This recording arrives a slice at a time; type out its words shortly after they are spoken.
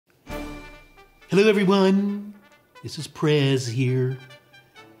Hello everyone, this is Prez here.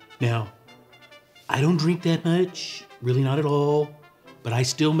 Now, I don't drink that much, really not at all, but I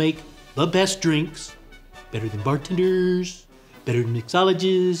still make the best drinks. Better than bartenders, better than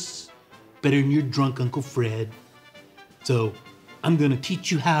mixologists, better than your drunk Uncle Fred. So, I'm gonna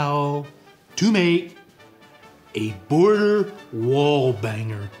teach you how to make a Border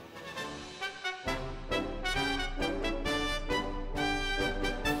Wallbanger.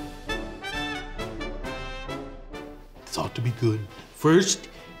 This ought to be good. First,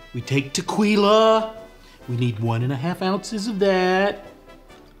 we take tequila. We need 1.5 ounces of that.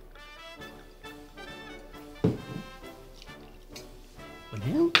 One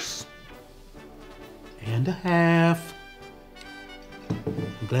ounce and a half.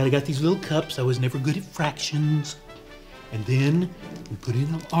 I'm glad I got these little cups. I was never good at fractions. And then we put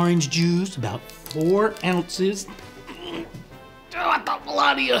in orange juice, about 4 ounces. Oh, I thought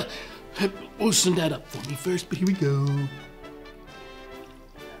Melania had loosened that up for me first, but here we go.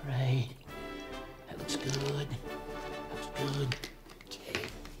 All right, that looks good. That looks good. Okay.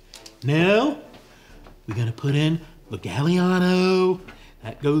 Now, we're gonna put in the Galliano.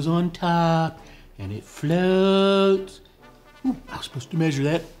 That goes on top, and it floats. Ooh, I was supposed to measure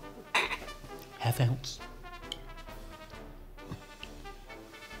that. Half ounce.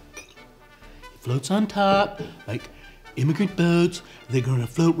 It floats on top like immigrant boats. They're gonna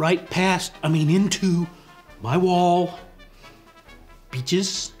float right past, into my wall.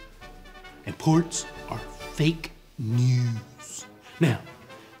 Beaches and ports are fake news. Now,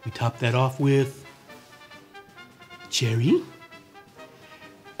 we top that off with cherry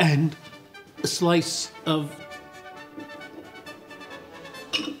and a slice of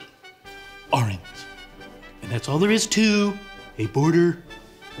orange. And that's all there is to a Border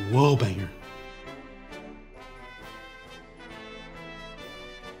Wallbanger.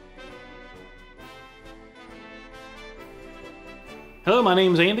 Hello, my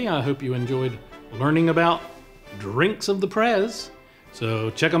name's Andy. I hope you enjoyed learning about drinks of the Prez.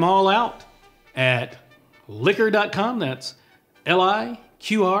 So check them all out at Liqr.com. That's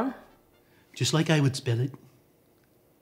Liqr, just like I would spell it.